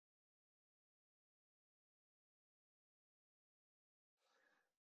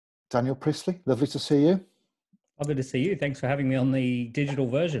Daniel Priestley, lovely to see you. Oh, good to see you. Thanks for having me on the digital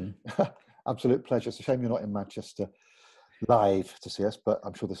version. Absolute pleasure. It's a shame you're not in Manchester live to see us, but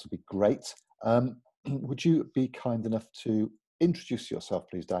I'm sure this will be great. Would you be kind enough to introduce yourself,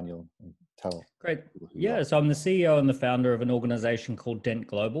 please, Daniel, and tell Great. people who you are? So I'm the CEO and the founder of an organization called Dent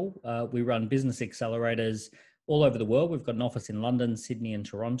Global. We run business accelerators all over the world. We've got an office in London, Sydney, and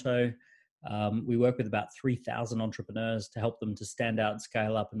Toronto. We work with about 3,000 entrepreneurs to help them to stand out,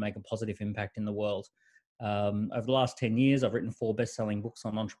 scale up, and make a positive impact in the world. Over the last 10 years, I've written 4 best-selling books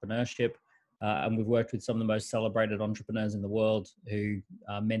on entrepreneurship, and we've worked with some of the most celebrated entrepreneurs in the world who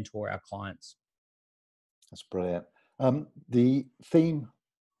mentor our clients. That's brilliant. The theme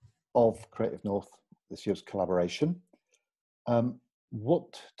of Creative North this year's collaboration.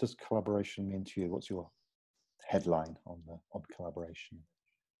 What does collaboration mean to you? What's your headline on collaboration?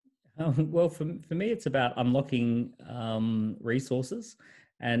 Well, for me, it's about unlocking resources,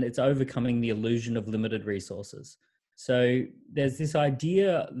 and it's overcoming the illusion of limited resources. So there's this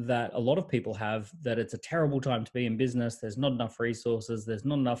idea that a lot of people have that it's a terrible time to be in business. There's not enough resources. There's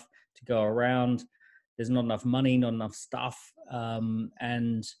not enough to go around. There's not enough money, not enough stuff.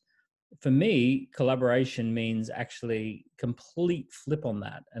 And for me, collaboration means actually complete flip on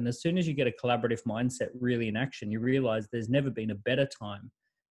that. And as soon as you get a collaborative mindset really in action, you realize there's never been a better time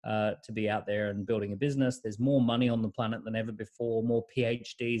to be out there and building a business. There's more money on the planet than ever before, more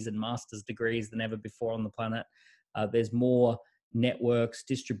PhDs and master's degrees than ever before on the planet. There's more networks,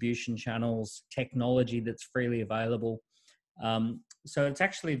 distribution channels, technology that's freely available. So it's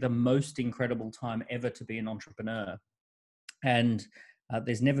actually the most incredible time ever to be an entrepreneur. And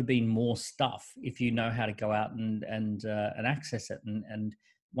there's never been more stuff if you know how to go out and access it. And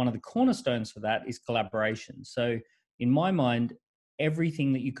one of the cornerstones for that is collaboration. So in my mind,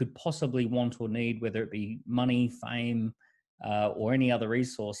 everything that you could possibly want or need, whether it be money, fame, or any other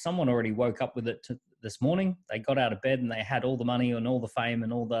resource, someone already woke up with it this morning. They got out of bed and they had all the money and all the fame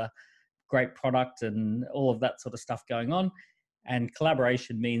and all the great product and all of that sort of stuff going on. And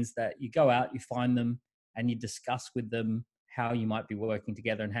collaboration means that you go out, you find them, and you discuss with them how you might be working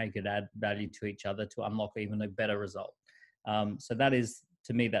together and how you could add value to each other to unlock even a better result. So that is,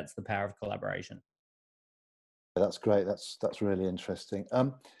 to me, that's the power of collaboration. That's great. That's really interesting.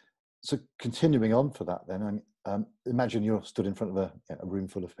 So continuing on for that, then, imagine you're stood in front of a room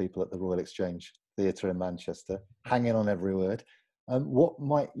full of people at the Royal Exchange Theatre in Manchester, hanging on every word. What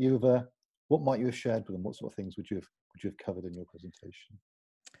might you have shared with them? What sort of things would you have covered in your presentation?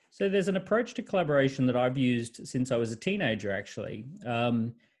 So there's an approach to collaboration that I've used since I was a teenager, actually.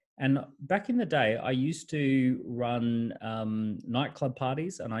 And back in the day, I used to run nightclub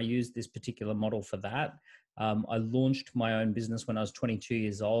parties, and I used this particular model for that. I launched my own business when I was 22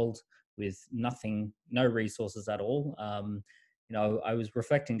 years old with nothing, no resources at all. I was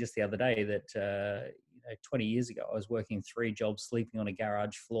reflecting just the other day that 20 years ago, I was working 3 jobs, sleeping on a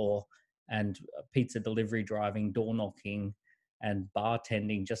garage floor, and pizza delivery driving, door knocking, and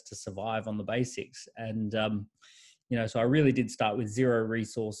bartending just to survive on the basics. And so I really did start with 0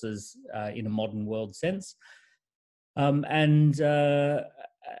 resources in a modern world sense. And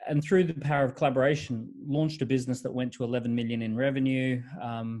through the power of collaboration, launched a business that went to 11 million in revenue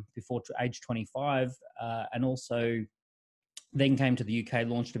before age 25, and also then came to the UK,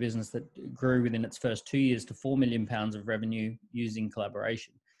 launched a business that grew within its first 2 years to £4 million of revenue using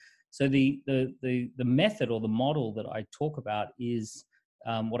collaboration. So the method or the model that I talk about is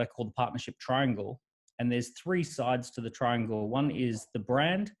what I call the partnership triangle. And there's 3 sides to the triangle. One is the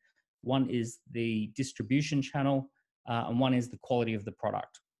brand, one is the distribution channel, and one is the quality of the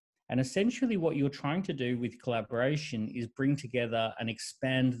product. And essentially what you're trying to do with collaboration is bring together and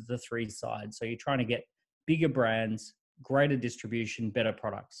expand the 3 sides. So you're trying to get bigger brands, greater distribution, better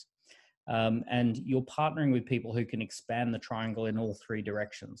products. And you're partnering with people who can expand the triangle in all 3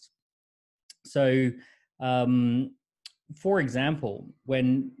 directions. So, for example,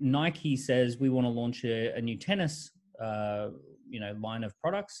 when Nike says we want to launch a new tennis, line of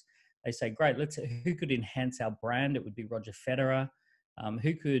products, they say, great, who could enhance our brand? It would be Roger Federer.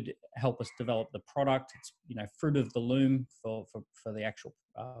 Who could help us develop the product? It's, fruit of the loom for the actual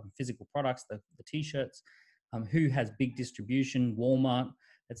physical products, the t-shirts. Who has big distribution? Walmart.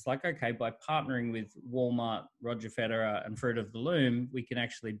 It's like, okay, by partnering with Walmart, Roger Federer, and Fruit of the Loom, we can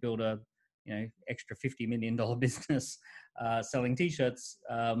actually build a extra $50 million business selling t-shirts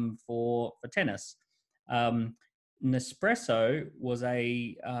for tennis. Nespresso was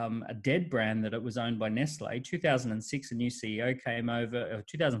a dead brand that it was owned by Nestle. 2006, a new CEO came over.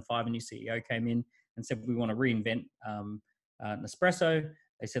 2005, a new CEO came in and said, we want to reinvent Nespresso.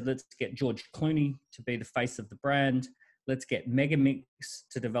 They said, let's get George Clooney to be the face of the brand. let's get Megamix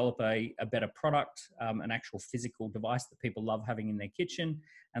to develop a better product, an actual physical device that people love having in their kitchen,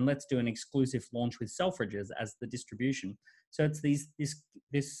 and let's do an exclusive launch with Selfridges as the distribution. So it's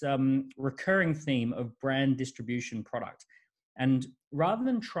this recurring theme of brand distribution product. And rather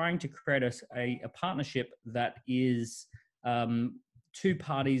than trying to create a partnership that is two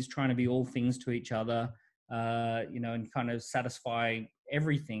parties trying to be all things to each other, and kind of satisfy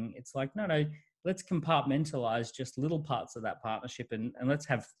everything, it's like, no, let's compartmentalize just little parts of that partnership, and let's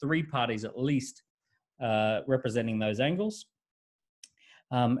have three parties at least representing those angles.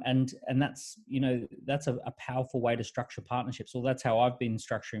 And that's, that's a powerful way to structure partnerships. Well, that's how I've been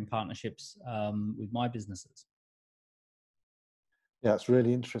structuring partnerships with my businesses. Yeah, it's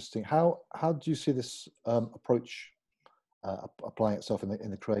really interesting. How do you see this approach applying itself in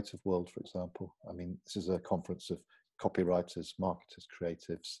the creative world, for example? I mean, this is a conference of copywriters, marketers,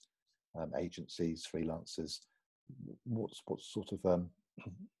 creatives, agencies, freelancers. What sort of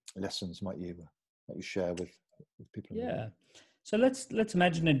lessons might you share with people? Yeah. So let's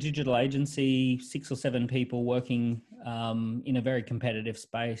imagine a digital agency, 6 or 7 people working in a very competitive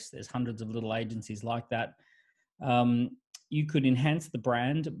space. There's hundreds of little agencies like that. You could enhance the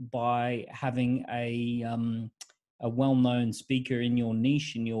brand by having a well-known speaker in your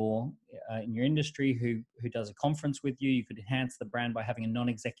niche, in your industry, who does a conference with you. You could enhance the brand by having a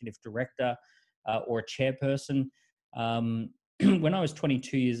non-executive director or a chairperson. When I was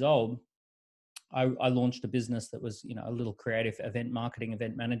 22 years old, I launched a business that was, a little creative event marketing,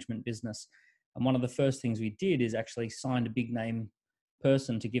 event management business. And one of the first things we did is actually signed a big name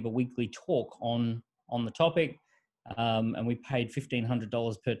person to give a weekly talk on the topic. And we paid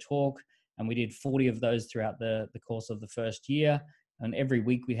 $1,500 per talk. And we did 40 of those throughout the course of the first year. And every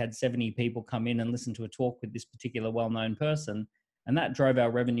week we had 70 people come in and listen to a talk with this particular well-known person. And that drove our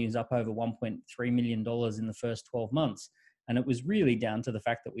revenues up over $1.3 million in the first 12 months. And it was really down to the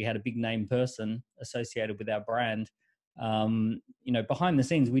fact that we had a big name person associated with our brand. Behind the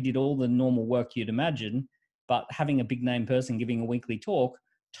scenes, we did all the normal work you'd imagine, but having a big name person giving a weekly talk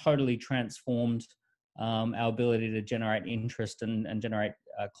totally transformed our ability to generate interest and generate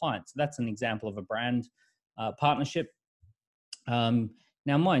clients. So that's an example of a brand partnership.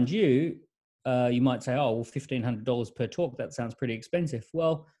 Now, mind you, you might say, oh, well, $1,500 per talk, that sounds pretty expensive.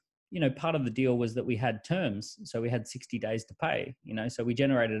 Well, part of the deal was that we had terms. So we had 60 days to pay, so we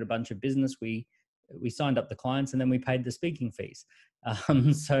generated a bunch of business. We signed up the clients and then we paid the speaking fees.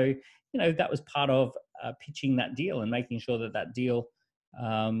 So, that was part of pitching that deal and making sure that deal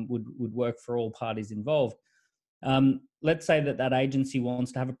would work for all parties involved. Let's say that agency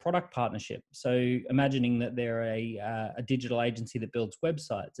wants to have a product partnership. So imagining that they're a digital agency that builds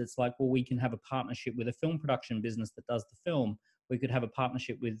websites, it's like, well, we can have a partnership with a film production business that does the film. We could have a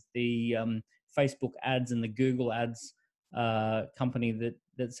partnership with the Facebook ads and the Google ads company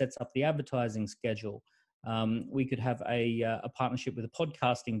that sets up the advertising schedule. We could have a partnership with a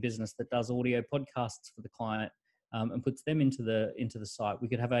podcasting business that does audio podcasts for the client and puts them into the site. We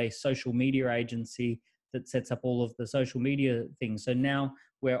could have a social media agency that sets up all of the social media things. So now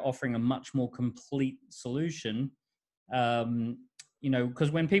we're offering a much more complete solution.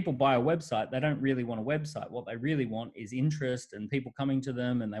 Because when people buy a website, they don't really want a website. What they really want is interest and people coming to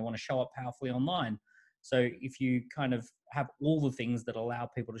them, and they want to show up powerfully online. So if you kind of have all the things that allow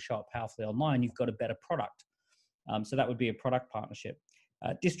people to show up powerfully online, you've got a better product. So that would be a product partnership.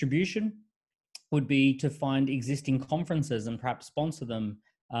 Distribution would be to find existing conferences and perhaps sponsor them,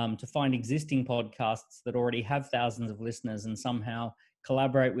 to find existing podcasts that already have thousands of listeners and somehow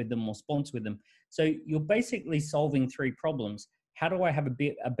collaborate with them or sponsor with them. So you're basically solving 3 problems. How do I have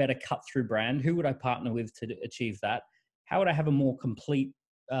a better cut-through brand? Who would I partner with to achieve that? How would I have a more complete,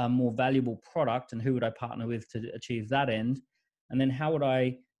 more valuable product? And who would I partner with to achieve that end? And then how would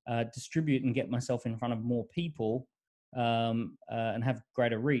I distribute and get myself in front of more people and have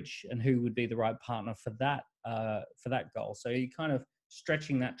greater reach? And who would be the right partner for that goal? So you kind of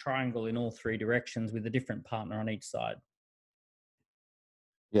stretching that triangle in all 3 directions with a different partner on each side.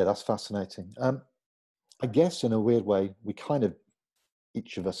 Yeah, that's fascinating. I guess in a weird way, we kind of,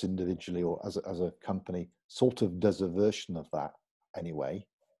 each of us individually or as a company, sort of does a version of that anyway,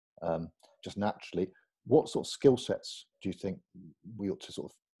 just naturally. What sort of skill sets do you think we ought to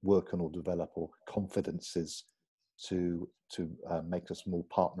sort of work on or develop, or confidences to make us more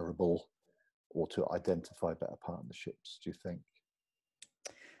partnerable, or to identify better partnerships, do you think?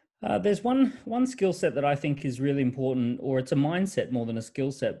 There's one skill set that I think is really important, or it's a mindset more than a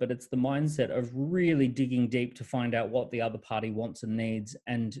skill set, but it's the mindset of really digging deep to find out what the other party wants and needs,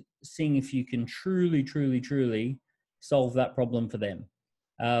 and seeing if you can truly solve that problem for them.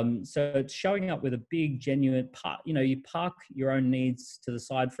 So it's showing up with a big, genuine part. You park your own needs to the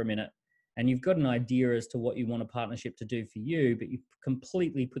side for a minute, and you've got an idea as to what you want a partnership to do for you, but you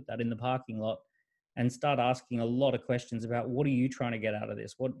completely put that in the parking lot and start asking a lot of questions about what are you trying to get out of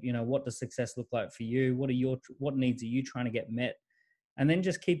this? What does success look like for you? What needs are you trying to get met? And then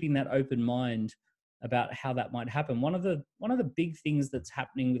just keeping that open mind about how that might happen. One of the big things that's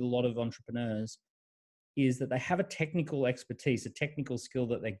happening with a lot of entrepreneurs is that they have a technical expertise, a technical skill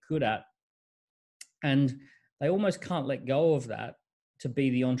that they're good at, and they almost can't let go of that to be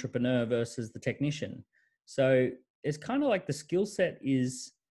the entrepreneur versus the technician. So it's kind of like the skill set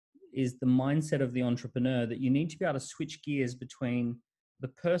is the mindset of the entrepreneur, that you need to be able to switch gears between the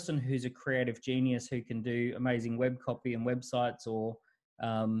person who's a creative genius who can do amazing web copy and websites, or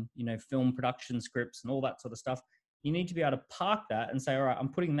film production scripts and all that sort of stuff. You need to be able to park that and say, all right, I'm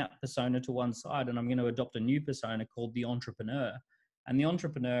putting that persona to one side and I'm going to adopt a new persona called the entrepreneur. And the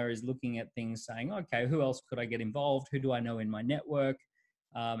entrepreneur is looking at things saying, okay, who else could I get involved? Who do I know in my network?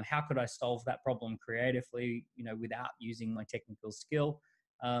 How could I solve that problem creatively, without using my technical skill?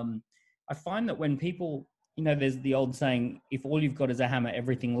 I find that when people, there's the old saying, if all you've got is a hammer,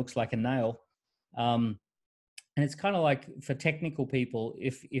 everything looks like a nail. And it's kind of like for technical people,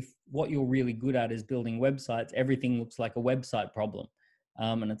 if what you're really good at is building websites, everything looks like a website problem.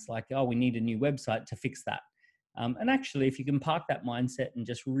 And it's like, oh, we need a new website to fix that. And actually, if you can park that mindset and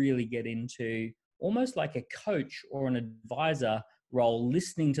just really get into almost like a coach or an advisor role,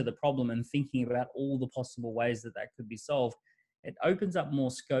 listening to the problem and thinking about all the possible ways that could be solved, it opens up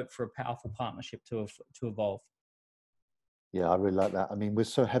more scope for a powerful partnership to evolve. Yeah, I really like that. I mean, we're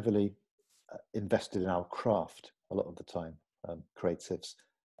so heavily invested in our craft a lot of the time, creatives,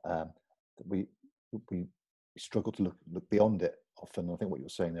 that we struggle to look beyond it often. I think what you're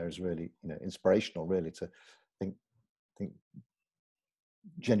saying there is really inspirational, really, to think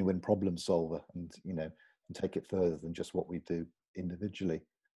genuine problem solver, and and take it further than just what we do individually.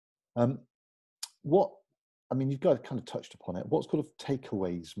 You've guys kind of touched upon it. What sort of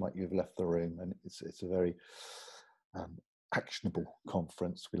takeaways might you have left the room? And it's a very actionable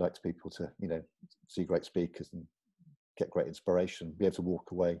conference. We like people to see great speakers and get great inspiration, be able to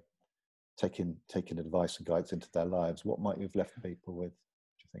walk away taking advice and guides into their lives. What might you have left people with,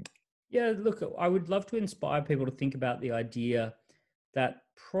 do you think? Yeah, look, I would love to inspire people to think about the idea that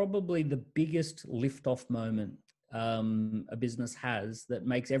probably the biggest lift-off moment a business has that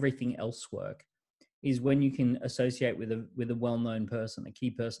makes everything else work is when you can associate with a well-known person, a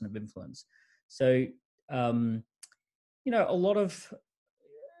key person of influence. So, a lot of,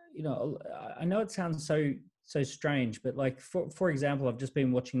 I know it sounds so strange, but like, for example, I've just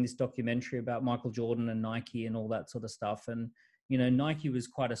been watching this documentary about Michael Jordan and Nike and all that sort of stuff. And, Nike was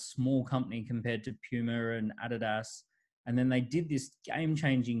quite a small company compared to Puma and Adidas. And then they did this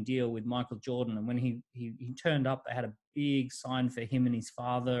game-changing deal with Michael Jordan. And when he turned up, they had a big sign for him and his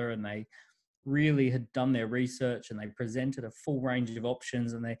father, and they really had done their research and they presented a full range of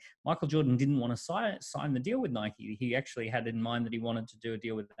options. And Michael Jordan didn't want to sign the deal with Nike. He actually had in mind that he wanted to do a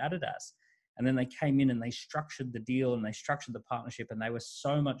deal with Adidas. And then they came in and they structured the deal and they structured the partnership, and they were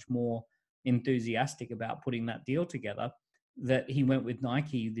so much more enthusiastic about putting that deal together that he went with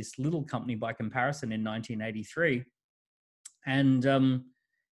Nike, this little company by comparison, in 1983. And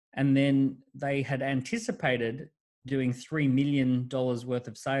then they had anticipated doing $3 million worth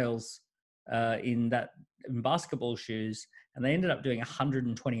of sales in basketball shoes, and they ended up doing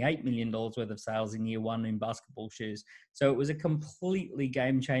 $128 million worth of sales in year one in basketball shoes. So it was a completely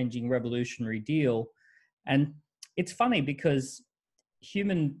game-changing, revolutionary deal. And it's funny because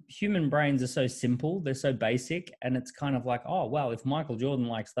human brains are so simple, they're so basic, and it's kind of like, oh well, if Michael Jordan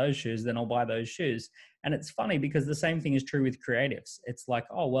likes those shoes, then I'll buy those shoes. And it's funny because the same thing is true with creatives. It's like,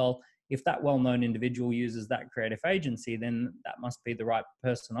 oh well, if that well-known individual uses that creative agency, then that must be the right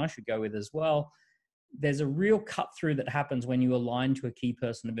person I should go with as well. There's a real cut through that happens when you align to a key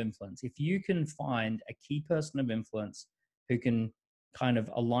person of influence. If you can find a key person of influence who can kind of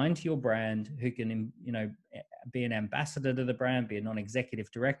align to your brand, who can, be an ambassador to the brand, be a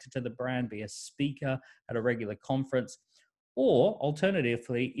non-executive director to the brand, be a speaker at a regular conference, or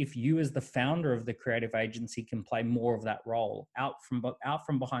alternatively, if you as the founder of the creative agency can play more of that role, out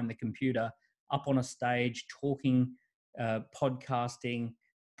from behind the computer, up on a stage, talking, podcasting,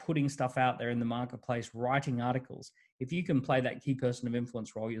 putting stuff out there in the marketplace, writing articles. If you can play that key person of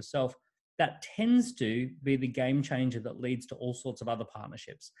influence role yourself, that tends to be the game changer that leads to all sorts of other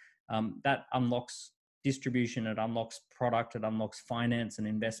partnerships. That unlocks distribution, it unlocks product, it unlocks finance and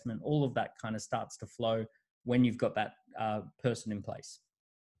investment. All of that kind of starts to flow when you've got that person in place.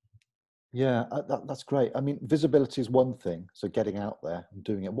 Yeah, that's great. I mean, visibility is one thing. So getting out there and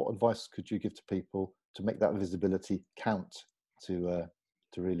doing it. What advice could you give to people to make that visibility count to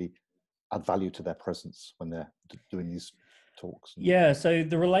really add value to their presence when they're doing these talks? And Yeah, so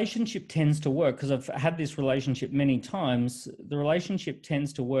the relationship tends to work because I've had this relationship many times. The relationship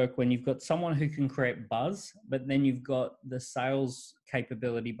tends to work when you've got someone who can create buzz, but then you've got the sales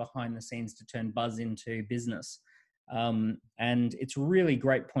capability behind the scenes to turn buzz into business. And it's a really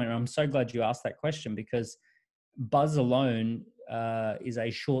great point. And I'm so glad you asked that question because buzz alone is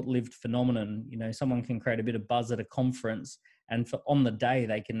a short-lived phenomenon. You know, someone can create a bit of buzz at a conference, and for on the day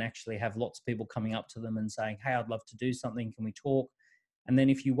they can actually have lots of people coming up to them and saying, "Hey, I'd love to do something. Can we talk?" And then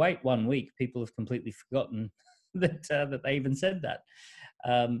if you wait 1 week, people have completely forgotten that they even said that.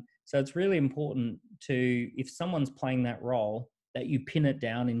 So it's really important to, if someone's playing that role, that you pin it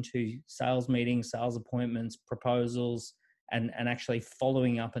down into sales meetings, sales appointments, proposals, and actually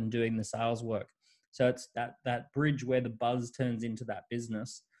following up and doing the sales work. So it's that bridge where the buzz turns into that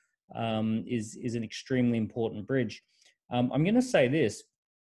business is an extremely important bridge. I'm going to say this.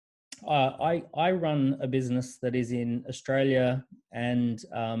 I run a business that is in Australia and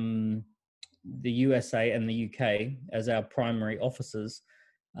the USA and the UK as our primary offices.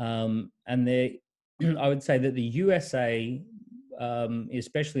 And I would say that the USA,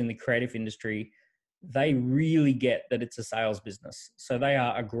 especially in the creative industry, they really get that it's a sales business. So they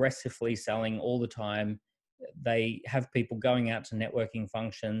are aggressively selling all the time. They have people going out to networking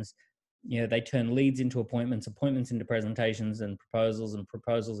functions. You know, they turn leads into appointments, appointments into presentations and proposals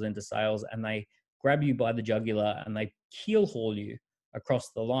into sales, and they grab you by the jugular and they keel haul you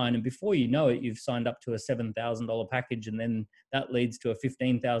across the line. And before you know it, you've signed up to a $7,000 package, and then that leads to a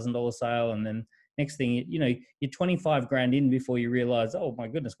 $15,000 sale. And then next thing, you know, you're 25 grand in before you realize, oh my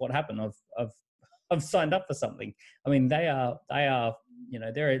goodness, what happened? I've signed up for something. I mean, they are, you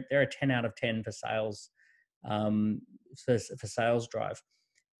know, they're a 10 out of 10 for sales, for sales drive.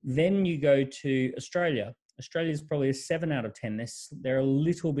 Then you go to Australia. Australia is probably a 7 out of 10. They're a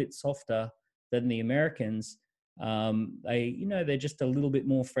little bit softer than the Americans. They're just a little bit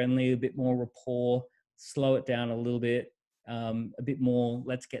more friendly, a bit more rapport, slow it down a little bit, a bit more,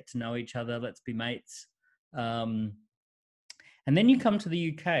 let's get to know each other, let's be mates. And then you come to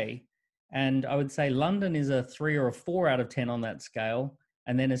the UK, and I would say London is a 3 or a 4 out of 10 on that scale.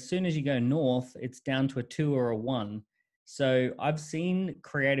 And then as soon as you go north, it's down to a 2 or a 1. So I've seen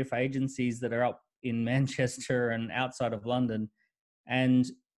creative agencies that are up in Manchester and outside of London, and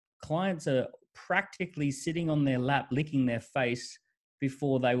clients are practically sitting on their lap, licking their face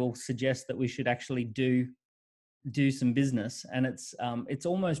before they will suggest that we should actually do some business. And it's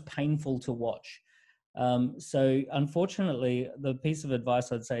almost painful to watch. So unfortunately, the piece of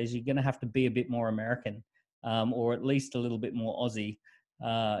advice I'd say is you're going to have to be a bit more American, or at least a little bit more Aussie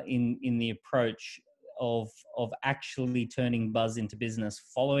in the approach of actually turning buzz into business,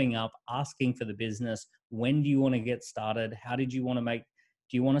 following up, asking for the business. When do you want to get started? How did you want to make?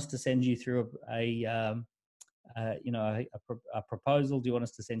 Do you want us to send you through a proposal? Do you want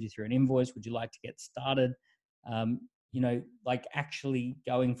us to send you through an invoice? Would you like to get started? Like actually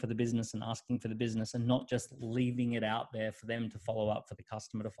going for the business and asking for the business, and not just leaving it out there for them to follow up, for the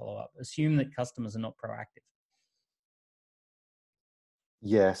customer to follow up. Assume that customers are not proactive.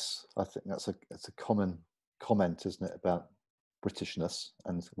 yes, I think that's a common comment, isn't it, about Britishness?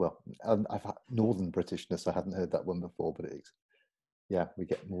 And well, I've had Northern Britishness. I hadn't heard that one before, but yeah, we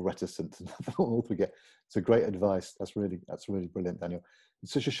get more reticent than we get. So great advice. That's really brilliant, Daniel.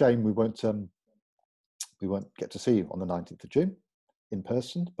 It's such a shame we won't get to see you on the 19th of June in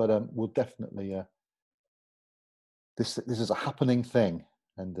person, but we'll definitely this is a happening thing,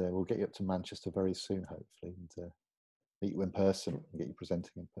 and we'll get you up to Manchester very soon, hopefully, and meet you in person and get you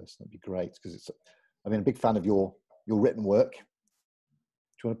presenting in person. That'd be great, because I'm a big fan of your written work. Do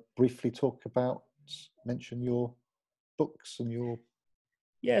you want to briefly mention your books and your...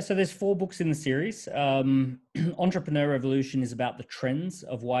 Yeah, so there's 4 books in the series. Entrepreneur Revolution is about the trends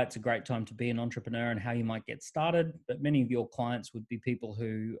of why it's a great time to be an entrepreneur and how you might get started. But many of your clients would be people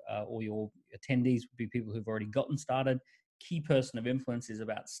who, or your attendees would be people who've already gotten started. Key Person of Influence is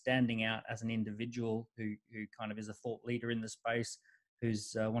about standing out as an individual who kind of is a thought leader in the space,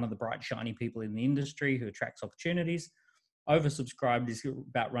 who's one of the bright, shiny people in the industry, who attracts opportunities. Oversubscribed is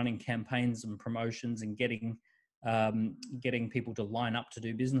about running campaigns and promotions and getting people to line up to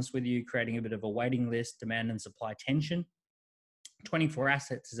do business with you, creating a bit of a waiting list, demand and supply tension. 24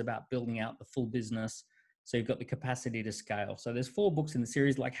 Assets is about building out the full business, so you've got the capacity to scale. So there's 4 books in the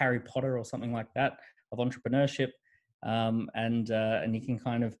series, like Harry Potter or something like that, of entrepreneurship, and you can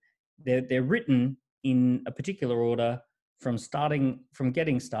kind of, they're written in a particular order from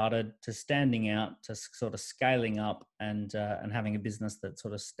getting started to standing out to sort of scaling up and having a business that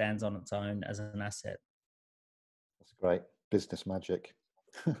sort of stands on its own as an asset. That's great. Business magic.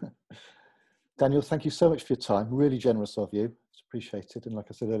 Daniel, thank you so much for your time. Really generous of you. It's appreciated. And like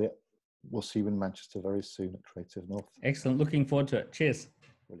I said earlier, we'll see you in Manchester very soon at Creative North. Excellent. Looking forward to it. Cheers.